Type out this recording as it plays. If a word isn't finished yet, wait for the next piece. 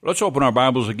Let's open our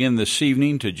Bibles again this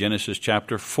evening to Genesis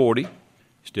chapter 40.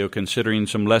 Still considering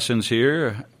some lessons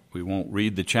here. We won't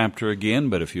read the chapter again,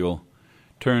 but if you'll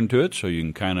turn to it so you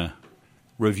can kind of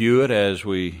review it as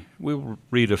we'll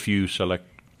read a few select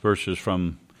verses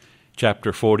from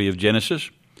chapter 40 of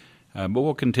Genesis. But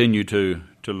we'll continue to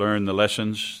learn the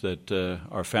lessons that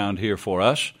are found here for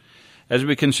us as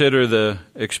we consider the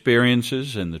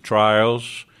experiences and the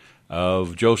trials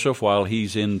of Joseph while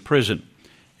he's in prison.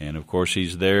 And, of course,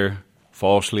 he's there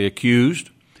falsely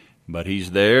accused, but he's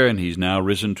there and he's now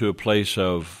risen to a place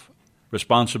of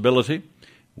responsibility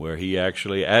where he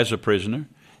actually, as a prisoner,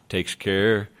 takes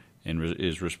care and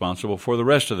is responsible for the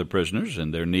rest of the prisoners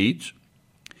and their needs.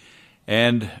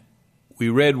 And we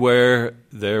read where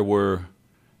there were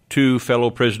two fellow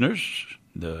prisoners,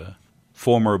 the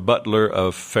former butler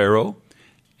of Pharaoh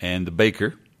and the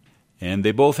baker, and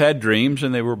they both had dreams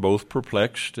and they were both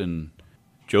perplexed, and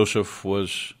Joseph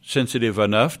was sensitive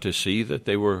enough to see that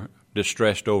they were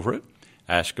distressed over it,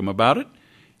 asked them about it,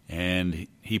 and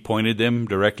he pointed them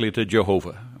directly to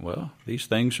Jehovah. Well, these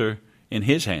things are in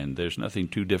his hand. There's nothing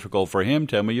too difficult for him.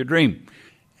 Tell me your dream.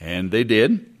 And they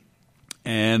did.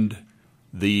 And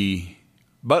the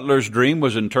butler's dream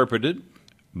was interpreted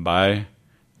by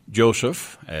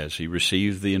Joseph as he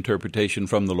received the interpretation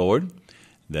from the Lord,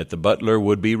 that the butler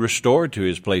would be restored to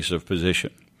his place of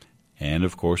position. And,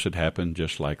 of course, it happened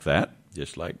just like that,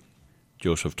 just like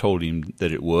Joseph told him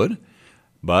that it would.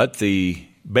 But the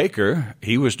baker,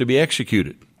 he was to be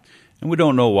executed. And we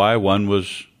don't know why one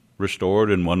was restored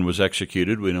and one was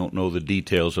executed. We don't know the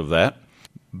details of that.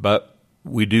 But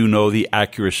we do know the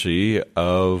accuracy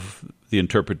of the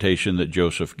interpretation that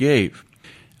Joseph gave.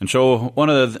 And so one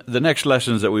of the next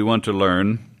lessons that we want to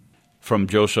learn from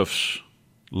Joseph's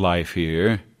life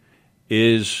here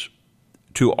is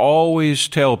to always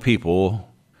tell people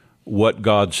what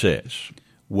God says,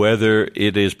 whether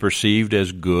it is perceived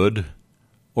as good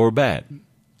or bad.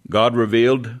 God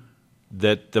revealed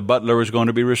that the butler was going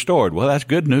to be restored. Well, that's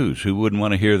good news. Who wouldn't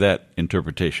want to hear that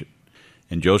interpretation?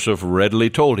 And Joseph readily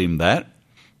told him that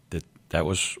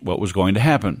was what was going to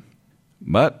happen.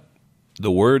 But the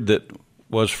word that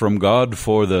was from God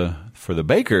for the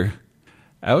baker,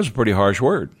 that was a pretty harsh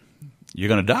word. You're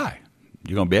going to die.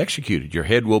 You're going to be executed. Your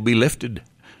head will be lifted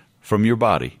from your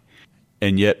body.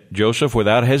 And yet Joseph,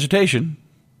 without hesitation,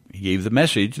 he gave the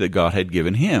message that God had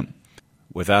given him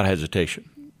without hesitation.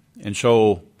 And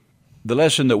so the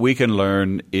lesson that we can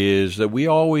learn is that we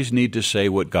always need to say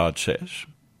what God says.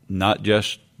 Not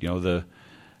just, the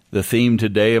theme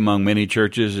today among many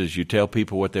churches is you tell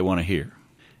people what they want to hear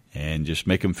and just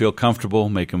make them feel comfortable,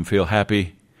 make them feel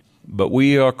happy. But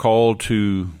we are called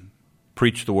to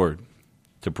preach the word,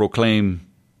 to proclaim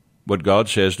what God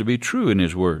says to be true in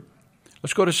his word.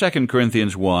 Let's go to 2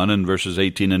 Corinthians 1 and verses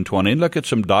 18 and 20 and look at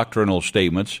some doctrinal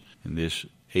statements in this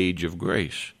age of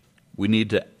grace. We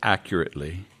need to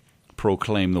accurately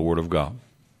proclaim the word of God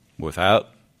without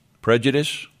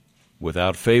prejudice,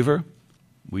 without favor.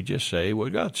 We just say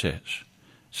what God says.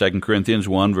 2 Corinthians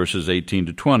 1 verses 18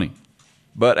 to 20.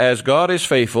 But as God is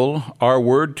faithful, our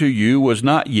word to you was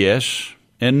not yes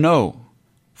and no.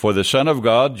 For the Son of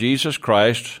God, Jesus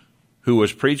Christ, who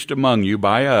was preached among you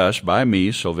by us, by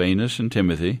me, Silvanus and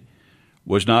Timothy,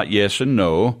 was not yes and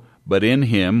no, but in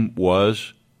him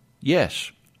was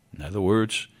yes. In other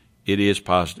words, it is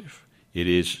positive. It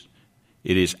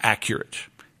is accurate.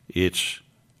 It's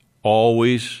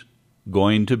always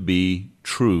going to be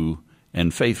true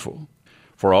and faithful.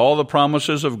 For all the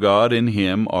promises of God in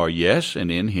him are yes,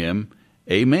 and in him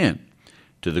amen,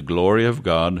 to the glory of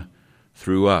God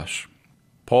through us.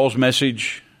 Paul's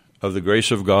message of the grace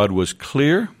of God was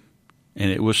clear, and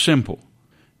it was simple,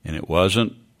 and it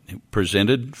wasn't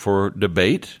presented for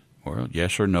debate, or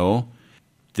yes or no.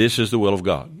 This is the will of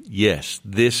God. Yes,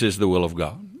 this is the will of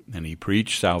God. And he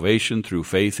preached salvation through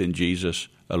faith in Jesus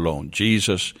alone.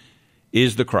 Jesus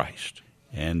is the Christ,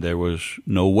 and there was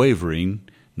no wavering,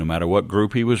 no matter what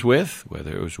group he was with,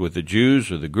 whether it was with the Jews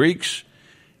or the Greeks,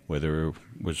 whether it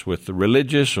was with the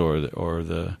religious or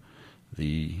the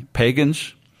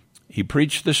pagans. He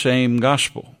preached the same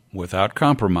gospel without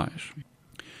compromise.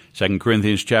 2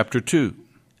 Corinthians chapter 2.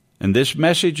 And this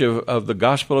message of the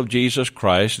gospel of Jesus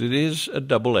Christ, it is a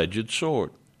double-edged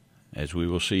sword, as we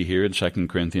will see here in 2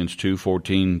 Corinthians 2,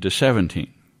 14 to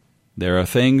 17. There are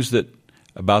things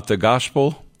about the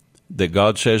gospel that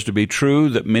God says to be true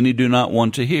that many do not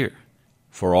want to hear.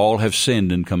 For all have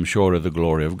sinned and come short of the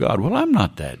glory of God. Well, I'm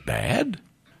not that bad.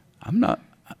 I'm not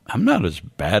as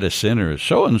bad a sinner as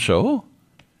so-and-so.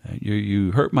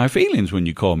 You hurt my feelings when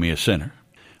you call me a sinner.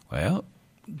 Well,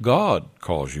 God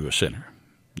calls you a sinner.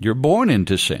 You're born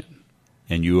into sin,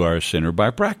 and you are a sinner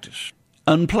by practice.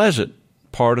 unpleasant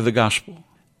part of the gospel.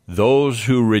 Those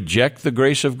who reject the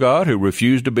grace of God, who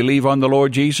refuse to believe on the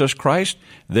Lord Jesus Christ,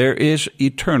 there is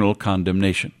eternal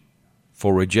condemnation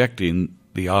for rejecting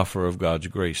the offer of God's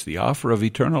grace, the offer of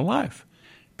eternal life.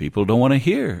 People don't want to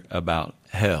hear about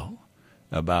hell,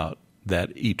 about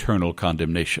that eternal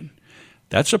condemnation.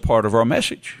 That's a part of our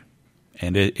message,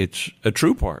 and it's a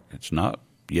true part. It's not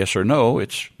yes or no,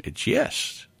 it's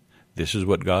yes. This is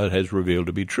what God has revealed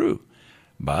to be true.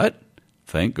 But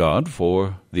thank God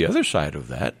for the other side of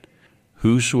that.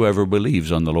 Whosoever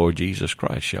believes on the Lord Jesus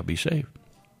Christ shall be saved.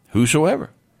 Whosoever.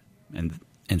 And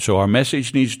so our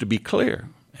message needs to be clear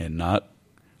and not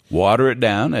water it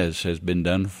down, as has been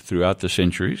done throughout the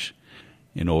centuries,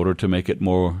 in order to make it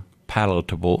more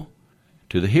palatable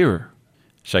to the hearer.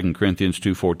 2 Corinthians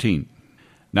 2:14.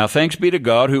 Now thanks be to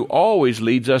God, who always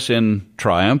leads us in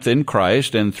triumph in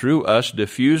Christ, and through us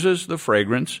diffuses the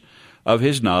fragrance of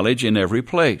his knowledge in every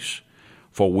place.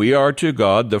 For we are to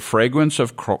God the fragrance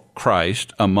of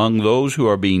Christ among those who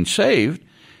are being saved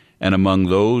and among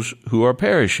those who are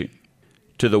perishing.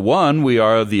 To the one we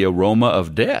are the aroma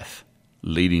of death,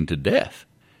 leading to death,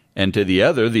 and to the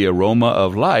other the aroma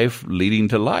of life, leading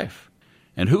to life.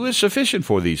 And who is sufficient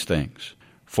for these things?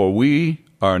 For we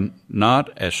are not,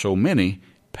 as so many,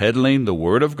 peddling the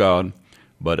word of God,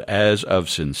 but as of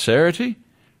sincerity,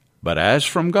 but as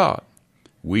from God.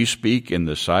 We speak in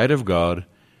the sight of God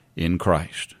in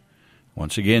Christ.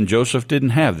 Once again, Joseph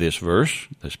didn't have this verse,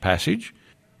 this passage,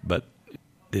 but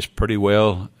this pretty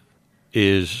well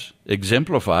is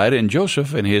exemplified in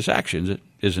Joseph and his actions,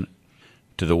 isn't it?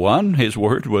 To the one, his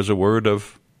word was a word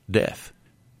of death.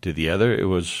 To the other, it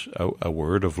was a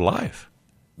word of life.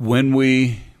 When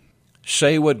we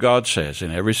say what God says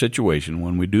in every situation,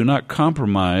 when we do not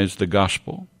compromise the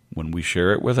gospel, when we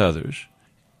share it with others,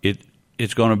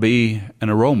 it's going to be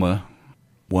an aroma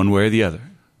one way or the other,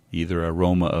 either an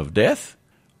aroma of death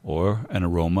or an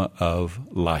aroma of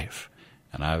life.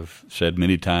 And I've said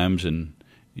many times, and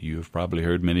you've probably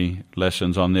heard many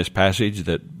lessons on this passage,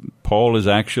 that Paul is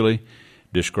actually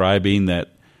describing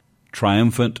that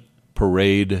triumphant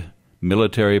parade,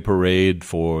 military parade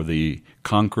for the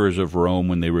conquerors of Rome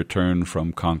when they returned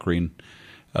from conquering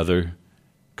other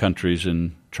countries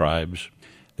and tribes.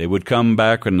 They would come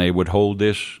back and they would hold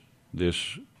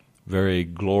this very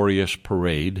glorious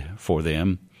parade for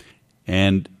them.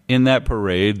 And in that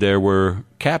parade there were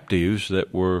captives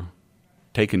that were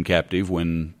taken captive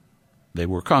when they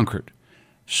were conquered.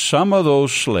 Some of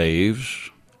those slaves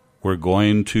were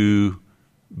going to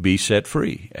be set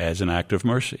free as an act of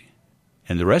mercy,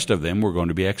 and the rest of them were going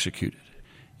to be executed.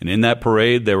 And in that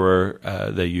parade,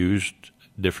 they used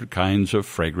different kinds of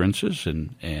fragrances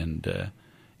and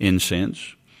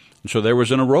incense. And so there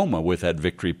was an aroma with that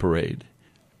victory parade.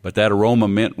 But that aroma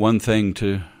meant one thing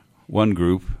to one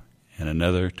group and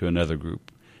another to another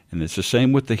group. And it's the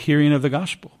same with the hearing of the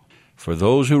gospel. For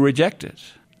those who reject it,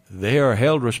 they are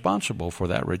held responsible for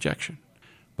that rejection.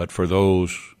 But for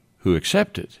those who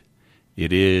accept it,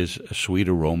 it is a sweet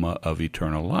aroma of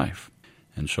eternal life.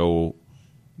 And so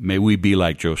may we be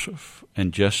like Joseph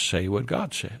and just say what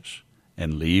God says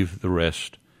and leave the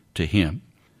rest to him.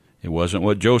 It wasn't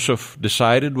what Joseph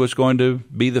decided was going to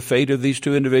be the fate of these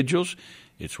two individuals.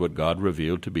 It's what God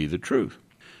revealed to be the truth.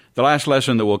 The last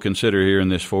lesson that we'll consider here in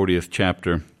this 40th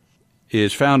chapter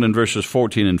is found in verses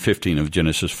 14 and 15 of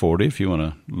Genesis 40, if you want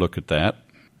to look at that.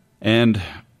 And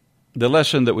the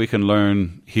lesson that we can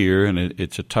learn here, and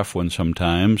it's a tough one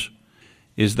sometimes,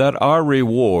 is that our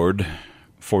reward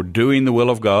for doing the will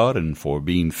of God and for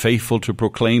being faithful to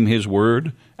proclaim his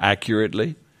word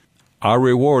accurately, our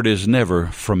reward is never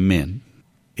from men.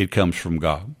 It comes from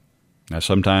God. Now,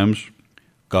 sometimes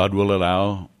God will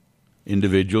allow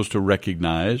individuals to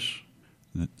recognize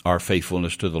our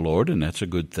faithfulness to the Lord, and that's a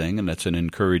good thing, and that's an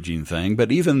encouraging thing.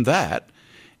 But even that,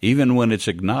 even when it's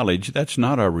acknowledged, that's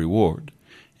not our reward.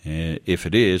 If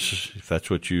it is, if that's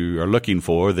what you are looking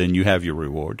for, then you have your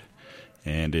reward.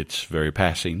 And it's very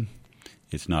passing.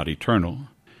 It's not eternal.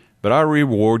 But our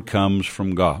reward comes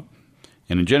from God.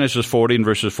 And in Genesis 40, in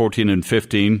verses 14 and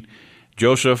 15,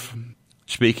 Joseph,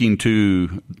 speaking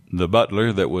to the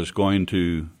butler that was going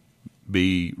to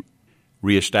be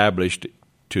reestablished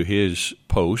to his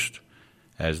post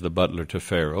as the butler to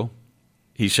Pharaoh,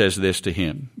 he says this to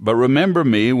him: "But remember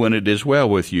me when it is well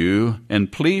with you,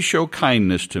 and please show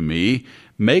kindness to me.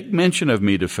 Make mention of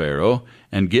me to Pharaoh,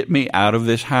 and get me out of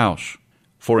this house.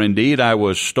 For indeed I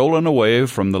was stolen away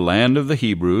from the land of the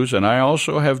Hebrews, and I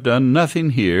also have done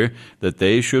nothing here that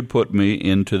they should put me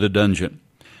into the dungeon."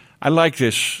 I like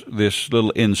this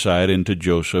little insight into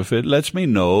Joseph. It lets me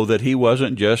know that he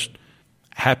wasn't just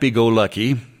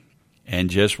happy-go-lucky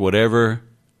and just whatever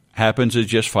happens is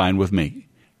just fine with me.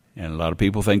 And a lot of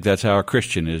people think that's how a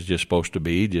Christian is just supposed to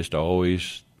be, just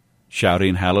always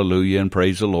shouting hallelujah and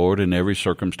praise the Lord in every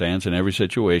circumstance and every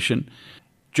situation.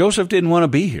 Joseph didn't want to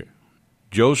be here.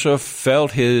 Joseph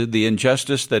felt the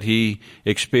injustice that he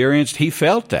experienced. He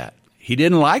felt that. He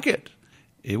didn't like it.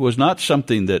 It was not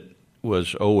something that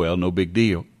was, oh, well, no big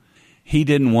deal. He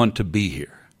didn't want to be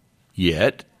here.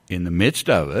 Yet, in the midst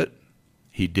of it,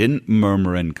 he didn't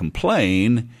murmur and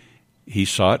complain. He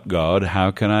sought God,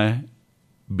 how can I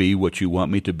be what you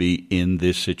want me to be in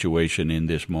this situation, in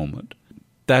this moment?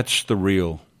 That's the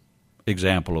real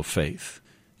example of faith.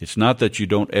 It's not that you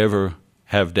don't ever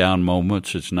have down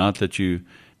moments. It's not that you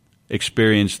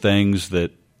experience things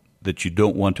that you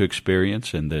don't want to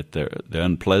experience and that they're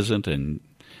unpleasant and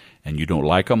you don't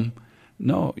like them.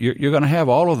 No, you're going to have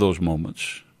all of those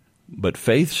moments. But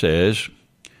faith says,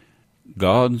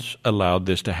 God's allowed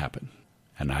this to happen.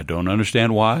 And I don't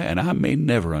understand why, and I may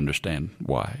never understand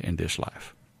why in this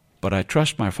life. But I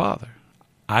trust my Father.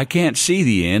 I can't see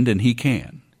the end, and He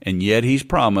can. And yet He's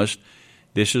promised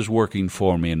this is working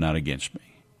for me and not against me.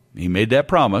 He made that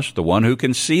promise, the one who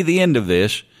can see the end of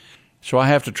this, so I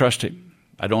have to trust Him.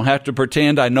 I don't have to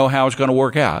pretend I know how it's going to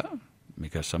work out,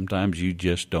 because sometimes you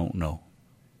just don't know.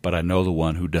 But I know the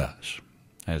one who does.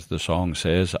 As the song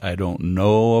says, I don't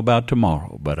know about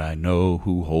tomorrow, but I know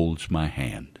who holds my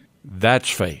hand. That's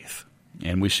faith.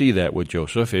 And we see that with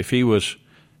Joseph. If he was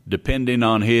depending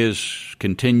on his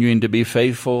continuing to be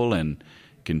faithful and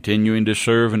continuing to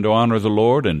serve and to honor the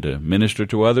Lord and to minister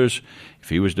to others, if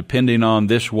he was depending on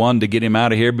this one to get him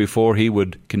out of here before he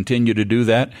would continue to do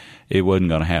that, it wasn't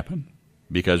going to happen.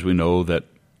 Because we know that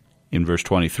in verse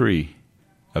 23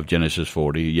 of Genesis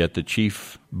 40, yet the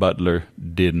chief butler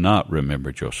did not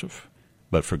remember Joseph,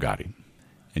 but forgot him.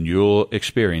 And you'll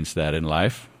experience that in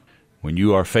life. When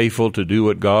you are faithful to do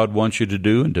what God wants you to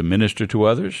do and to minister to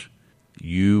others,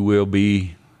 you will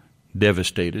be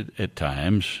devastated at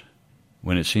times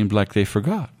when it seems like they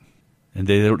forgot and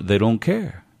they don't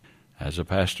care. As a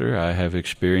pastor, I have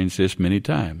experienced this many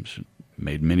times,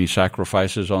 made many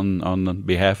sacrifices on the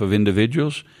behalf of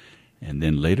individuals, and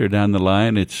then later down the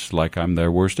line, it's like I'm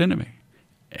their worst enemy.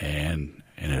 And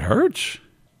it hurts.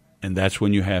 And that's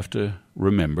when you have to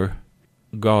remember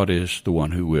God is the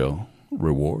one who will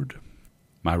reward.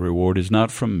 My reward is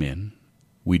not from men.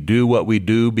 We do what we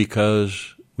do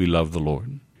because we love the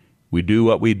Lord. We do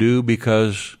what we do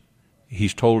because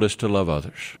He's told us to love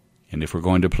others. And if we're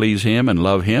going to please Him and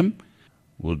love Him,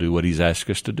 we'll do what He's asked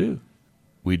us to do.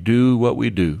 We do what we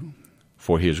do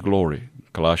for His glory.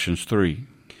 Colossians 3.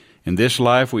 In this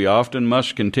life, we often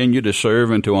must continue to serve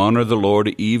and to honor the Lord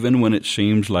even when it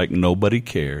seems like nobody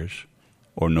cares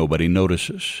or nobody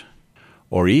notices,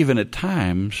 or even at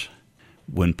times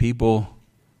when people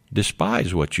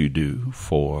despise what you do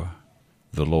for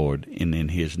the Lord and in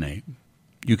His name.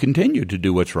 You continue to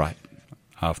do what's right.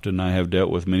 Often I have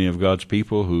dealt with many of God's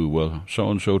people who, well,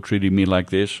 so-and-so treated me like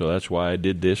this, so that's why I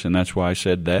did this and that's why I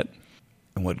said that.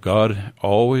 And what God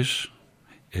always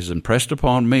is impressed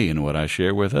upon me and what I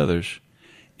share with others,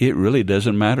 it really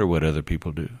doesn't matter what other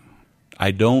people do.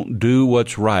 I don't do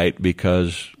what's right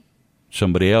because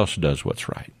somebody else does what's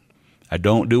right. I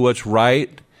don't do what's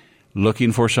right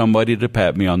looking for somebody to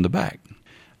pat me on the back.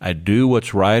 I do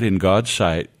what's right in God's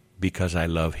sight because I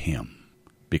love Him,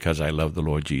 because I love the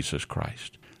Lord Jesus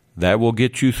Christ. That will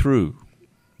get you through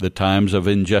the times of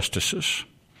injustices,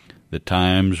 the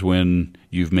times when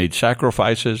you've made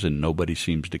sacrifices and nobody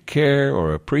seems to care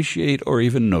or appreciate or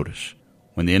even notice.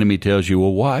 When the enemy tells you,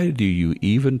 well, why do you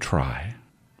even try?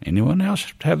 Anyone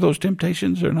else have those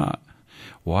temptations or not?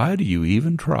 Why do you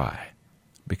even try?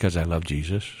 Because I love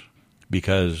Jesus.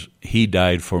 Because He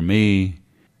died for me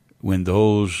when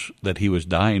those that He was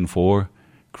dying for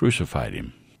crucified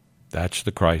Him. That's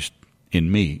the Christ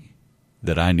in me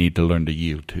that I need to learn to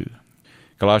yield to.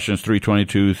 Colossians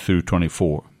 3:22 through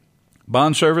 24.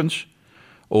 Bondservants,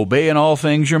 obey in all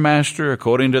things your master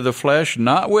according to the flesh,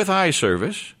 not with eye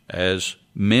service, as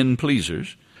men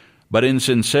pleasers, but in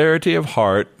sincerity of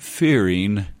heart,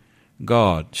 fearing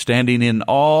God, standing in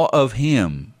awe of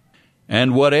Him,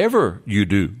 and whatever you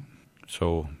do.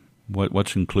 So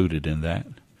what's included in that?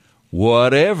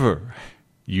 Whatever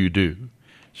you do.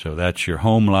 So that's your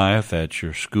home life, that's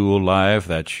your school life,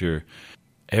 that's your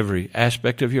every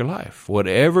aspect of your life.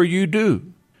 Whatever you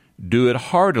do, do it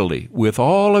heartily with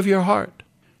all of your heart,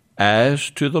 as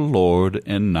to the Lord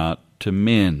and not to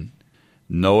men,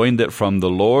 knowing that from the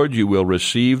Lord you will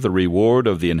receive the reward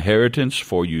of the inheritance,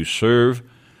 for you serve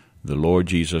the Lord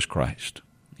Jesus Christ.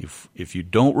 If you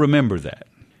don't remember that,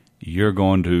 you're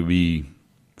going to be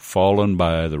fallen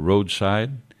by the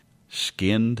roadside,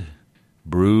 skinned,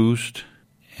 bruised,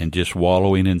 and just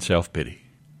wallowing in self-pity.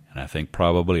 And I think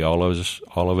probably all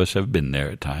of us have been there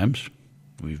at times.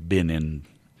 We've been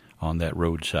on that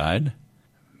roadside.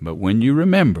 But when you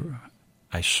remember,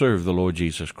 I serve the Lord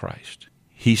Jesus Christ.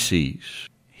 He sees,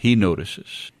 He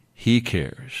notices, He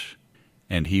cares,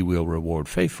 and He will reward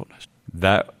faithfulness.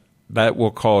 That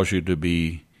will cause you to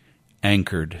be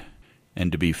anchored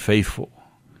and to be faithful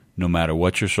no matter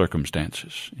what your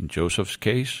circumstances. In Joseph's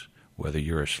case, whether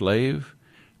you're a slave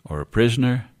or a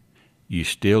prisoner, you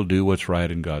still do what's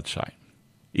right in God's sight.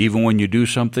 Even when you do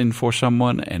something for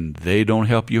someone and they don't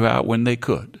help you out when they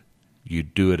could, you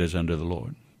do it as unto the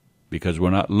Lord. Because we're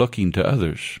not looking to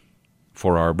others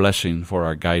for our blessing, for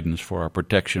our guidance, for our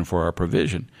protection, for our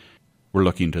provision. We're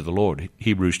looking to the Lord.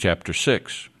 Hebrews chapter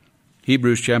 6.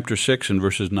 Hebrews chapter 6 and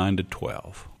verses 9 to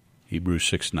 12. Hebrews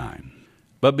 6:9.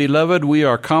 But, beloved, we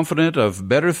are confident of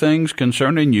better things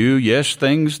concerning you, yes,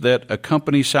 things that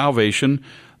accompany salvation,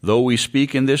 though we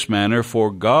speak in this manner,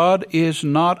 for God is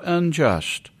not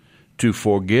unjust to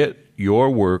forget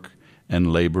your work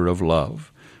and labor of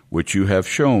love, which you have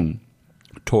shown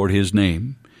toward His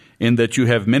name, in that you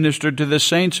have ministered to the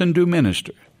saints and do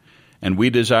minister. And we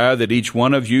desire that each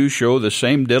one of you show the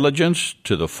same diligence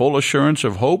to the full assurance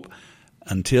of hope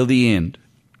until the end,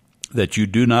 that you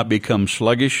do not become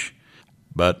sluggish,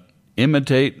 but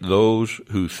imitate those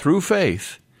who through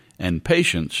faith and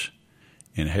patience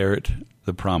inherit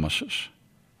the promises.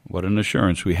 What an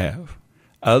assurance we have.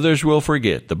 Others will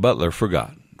forget. The butler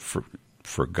forgot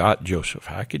Joseph.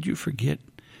 How could you forget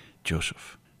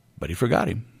Joseph? But he forgot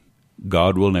him.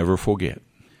 God will never forget.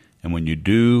 And when you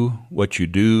do what you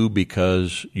do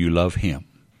because you love Him,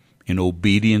 in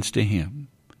obedience to Him,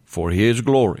 for His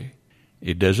glory,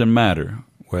 it doesn't matter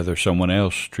whether someone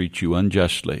else treats you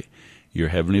unjustly. Your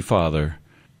Heavenly Father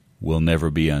will never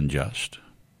be unjust.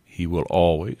 He will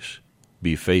always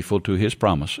be faithful to His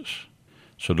promises.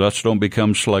 So let's don't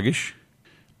become sluggish,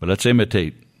 but let's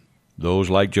imitate those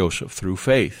like Joseph through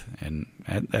faith. And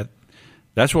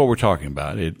that's what we're talking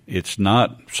about. It's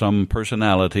not some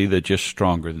personality that's just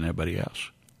stronger than everybody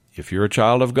else. If you're a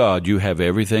child of God, you have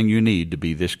everything you need to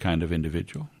be this kind of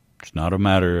individual. It's not a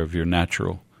matter of your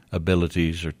natural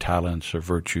abilities or talents or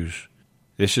virtues.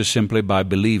 This is simply by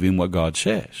believing what God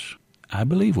says. I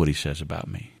believe what He says about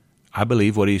me. I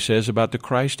believe what He says about the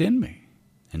Christ in me.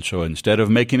 And so instead of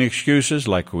making excuses,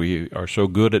 like we are so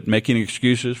good at making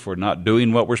excuses for not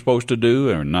doing what we're supposed to do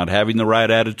or not having the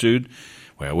right attitude,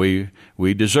 well,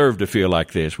 we deserve to feel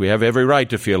like this. We have every right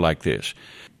to feel like this.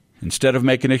 Instead of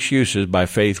making excuses, by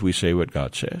faith we say what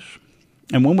God says.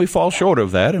 And when we fall short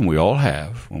of that, and we all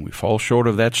have, when we fall short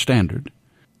of that standard,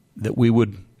 that we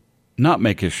would not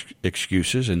make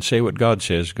excuses and say what God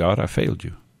says. God, I failed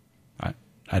you.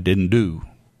 I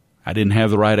didn't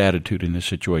have the right attitude in this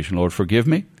situation. Lord, forgive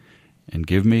me and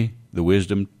give me the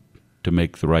wisdom to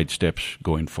make the right steps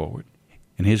going forward.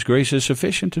 And His grace is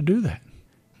sufficient to do that,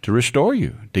 to restore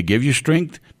you, to give you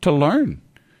strength to learn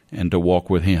and to walk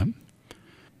with Him.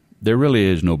 There really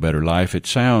is no better life. It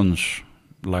sounds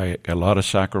like a lot of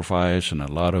sacrifice and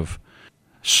a lot of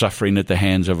suffering at the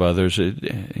hands of others.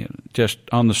 Just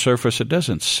on the surface, it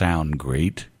doesn't sound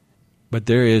great. But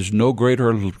there is no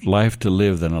greater life to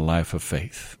live than a life of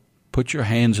faith. Put your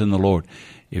hands in the Lord.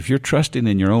 If you're trusting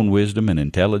in your own wisdom and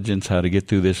intelligence how to get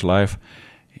through this life,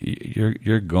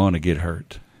 you're going to get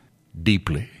hurt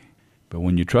deeply. But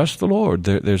when you trust the Lord,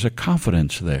 there's a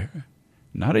confidence there.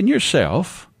 Not in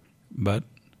yourself, but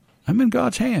I'm in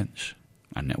God's hands.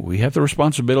 And we have the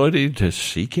responsibility to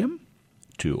seek Him,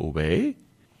 to obey,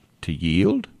 to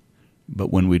yield.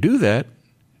 But when we do that,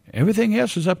 everything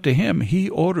else is up to Him. He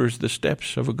orders the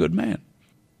steps of a good man.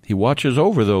 He watches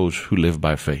over those who live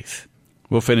by faith.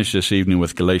 We'll finish this evening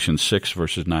with Galatians 6,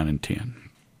 verses 9 and 10.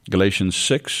 Galatians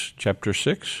 6, chapter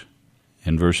 6,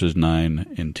 and verses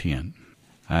 9 and 10.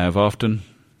 I have often,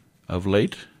 of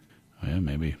late,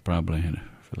 probably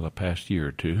for the past year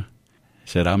or two,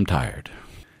 said I'm tired.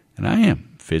 And I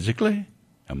am, physically,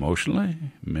 emotionally,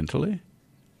 mentally,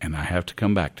 and I have to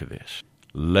come back to this.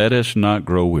 Let us not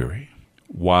grow weary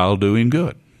while doing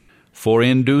good, for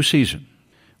in due season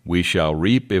we shall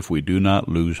reap if we do not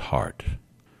lose heart.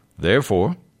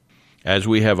 Therefore, as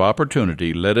we have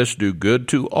opportunity, let us do good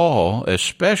to all,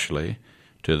 especially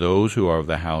to those who are of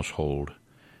the household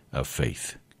of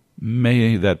faith.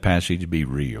 May that passage be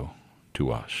real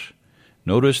to us.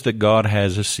 Notice that God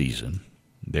has a season.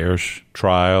 There's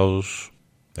trials,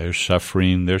 there's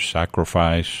suffering, there's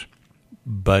sacrifice,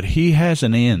 but He has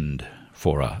an end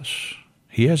for us.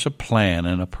 He has a plan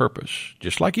and a purpose,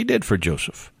 just like He did for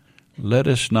Joseph. Let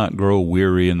us not grow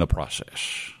weary in the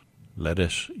process. Let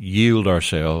us yield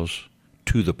ourselves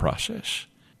to the process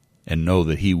and know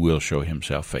that he will show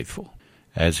himself faithful,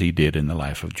 as he did in the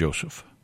life of Joseph.